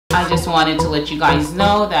I just wanted to let you guys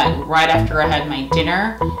know that right after I had my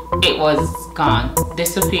dinner, it was gone,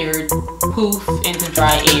 disappeared, poof, into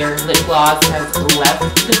dry air. Lip gloss has left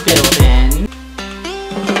the building.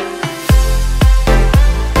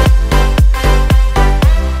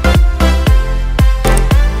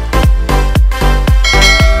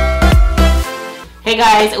 Hey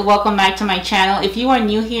guys, welcome back to my channel. If you are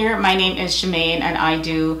new here, my name is Shemaine and I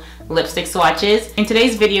do lipstick swatches. In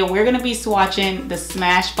today's video, we're going to be swatching the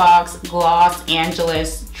Smashbox Gloss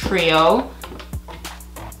Angeles Trio.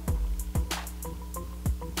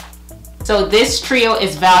 So this trio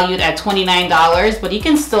is valued at $29, but you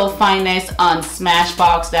can still find this on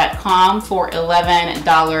smashbox.com for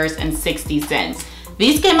 $11.60.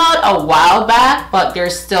 These came out a while back, but they're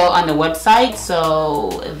still on the website,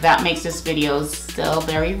 so that makes this video still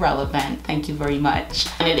very relevant. Thank you very much.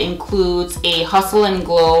 And it includes a Hustle and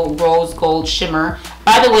Glow Rose Gold Shimmer.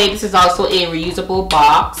 By the way, this is also a reusable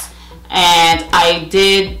box. And I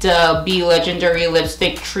did the Be Legendary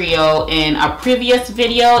Lipstick Trio in a previous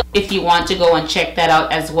video. If you want to go and check that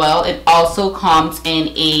out as well. It also comes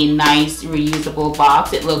in a nice reusable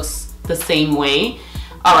box. It looks the same way.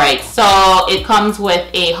 Alright, so it comes with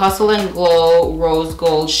a Hustle and Glow Rose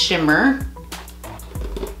Gold Shimmer.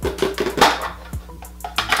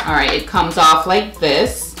 Alright, it comes off like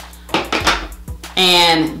this.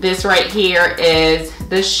 And this right here is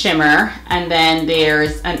the shimmer. And then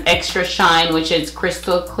there's an Extra Shine, which is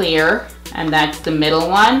crystal clear. And that's the middle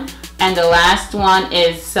one. And the last one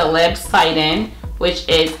is Celeb Sighting, which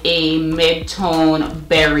is a mid-tone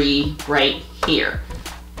berry right here.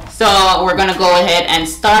 So we're gonna go ahead and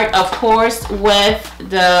start, of course, with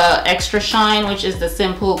the Extra Shine, which is the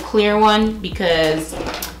simple clear one, because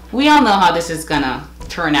we all know how this is gonna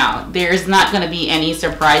turn out. There's not gonna be any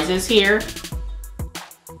surprises here.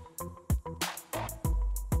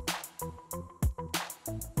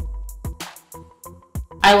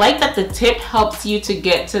 I like that the tip helps you to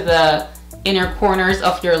get to the inner corners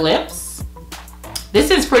of your lips. This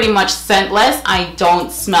is pretty much scentless. I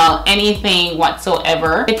don't smell anything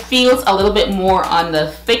whatsoever. It feels a little bit more on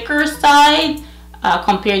the thicker side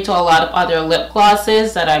compared to a lot of other lip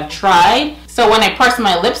glosses that I've tried. So when I press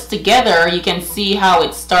my lips together, you can see how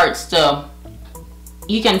it starts to,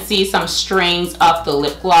 you can see some strains of the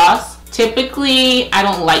lip gloss. Typically, I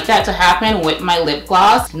don't like that to happen with my lip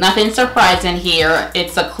gloss. Nothing surprising here.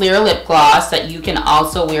 It's a clear lip gloss that you can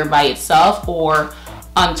also wear by itself or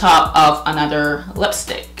on top of another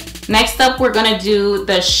lipstick. Next up, we're gonna do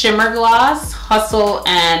the shimmer gloss, Hustle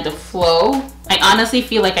and Flow. I honestly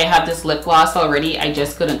feel like I have this lip gloss already. I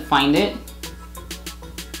just couldn't find it.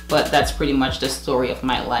 But that's pretty much the story of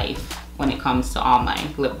my life when it comes to all my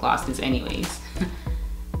lip glosses anyways.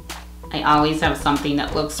 I always have something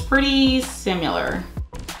that looks pretty similar.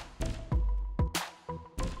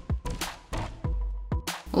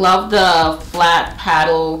 Love the flat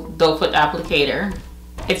paddle doe foot applicator.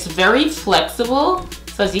 It's very flexible,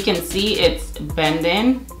 so as you can see, it's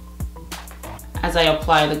bending as I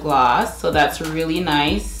apply the gloss, so that's really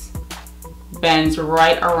nice. Bends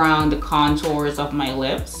right around the contours of my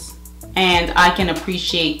lips, and I can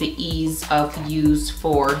appreciate the ease of use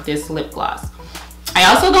for this lip gloss. I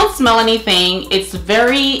also don't smell anything. It's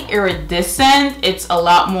very iridescent. It's a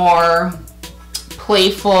lot more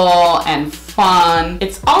playful and fun.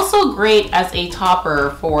 It's also great as a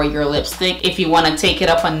topper for your lipstick. If you want to take it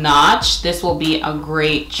up a notch, this will be a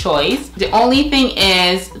great choice. The only thing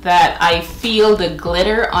is that I feel the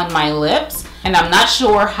glitter on my lips, and I'm not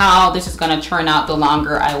sure how this is going to turn out the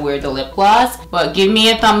longer I wear the lip gloss, but give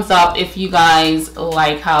me a thumbs up if you guys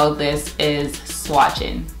like how this is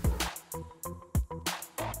swatching.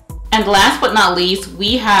 And last but not least,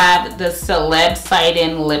 we have the Celeb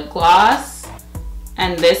Sighting lip gloss.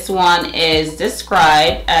 And this one is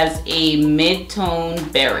described as a mid-tone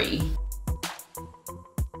berry.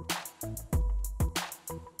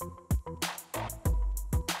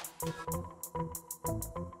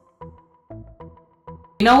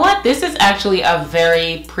 You know what? This is actually a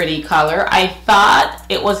very pretty color. I thought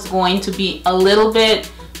it was going to be a little bit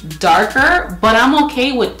darker, but I'm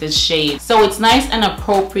okay with this shade. So it's nice and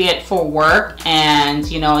appropriate for work, and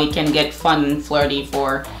you know, it can get fun and flirty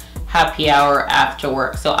for happy hour after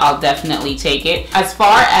work, so I'll definitely take it. As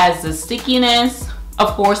far as the stickiness,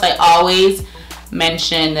 of course, I always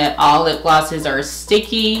mention that all lip glosses are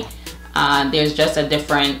sticky. There's just a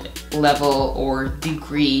different level or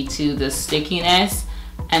degree to the stickiness,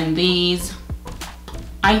 and these,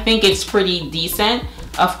 I think it's pretty decent.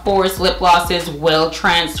 Of course, lip glosses will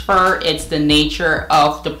transfer. It's the nature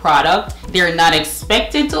of the product. They're not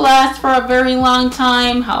expected to last for a very long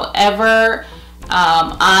time. However,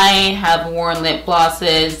 I have worn lip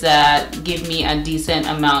glosses that give me a decent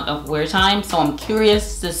amount of wear time, so I'm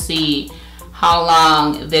curious to see how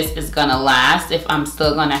long this is gonna last, if I'm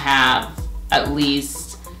still gonna have at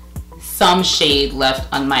least some shade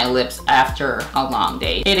left on my lips after a long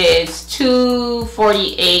day. It is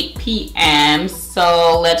 2:48 p.m.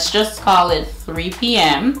 so let's just call it 3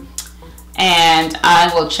 p.m. and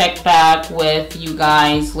I will check back with you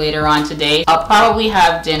guys later on today. I'll probably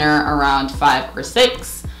have dinner around 5 or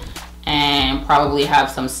 6 and probably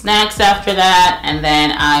have some snacks after that, and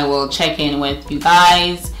then I will check in with you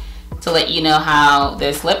guys to let you know how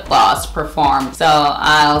this lip gloss performed. So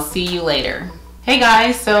I'll see you later. Hey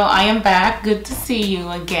guys, so I am back. Good to see you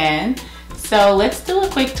again. So let's do a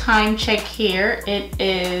quick time check here. It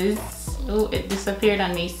is, oh, it disappeared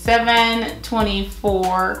on me,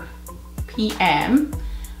 7:24 p.m.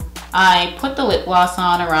 I put the lip gloss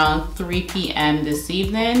on around 3 p.m. this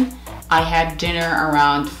evening. I had dinner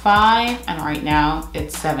around 5 and right now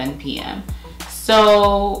it's 7 p.m.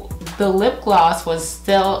 So the lip gloss was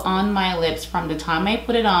still on my lips from the time I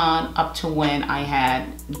put it on up to when I had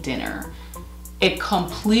dinner. It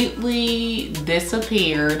completely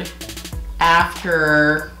disappeared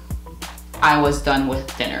after I was done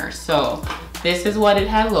with dinner. So this is what it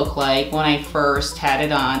had looked like when I first had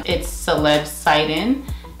it on. It's Celeb Sighting,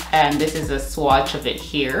 and this is a swatch of it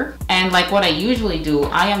here. And like what I usually do,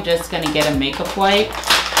 I am just gonna get a makeup wipe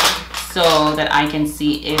so that I can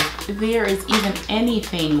see if there is even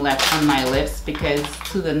anything left on my lips, because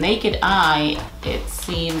to the naked eye, it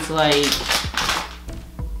seems like,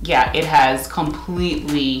 yeah, it has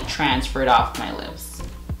completely transferred off my lips.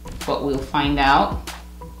 But we'll find out.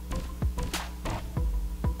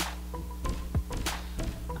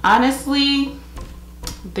 Honestly,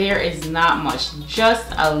 there is not much,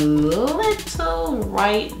 just a little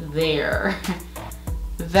right there.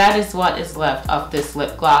 That is what is left of this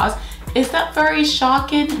lip gloss. Is that very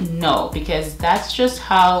shocking? No, because that's just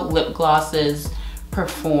how lip glosses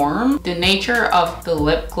perform. The nature of the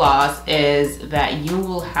lip gloss is that you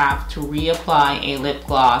will have to reapply a lip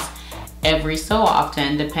gloss every so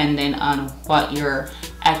often, depending on what your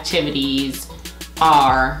activities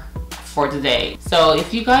are for today. So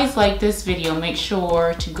if you guys like this video, make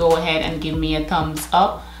sure to go ahead and give me a thumbs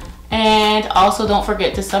up, and also don't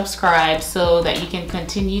forget to subscribe so that you can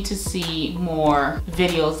continue to see more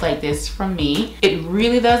videos like this from me. It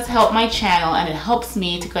really does help my channel, and it helps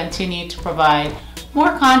me to continue to provide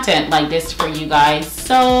more content like this for you guys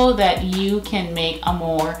so that you can make a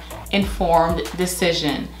more informed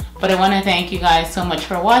decision. But I want to thank you guys so much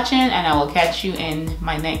for watching, and I will catch you in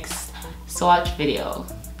my next swatch video.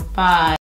 Bye.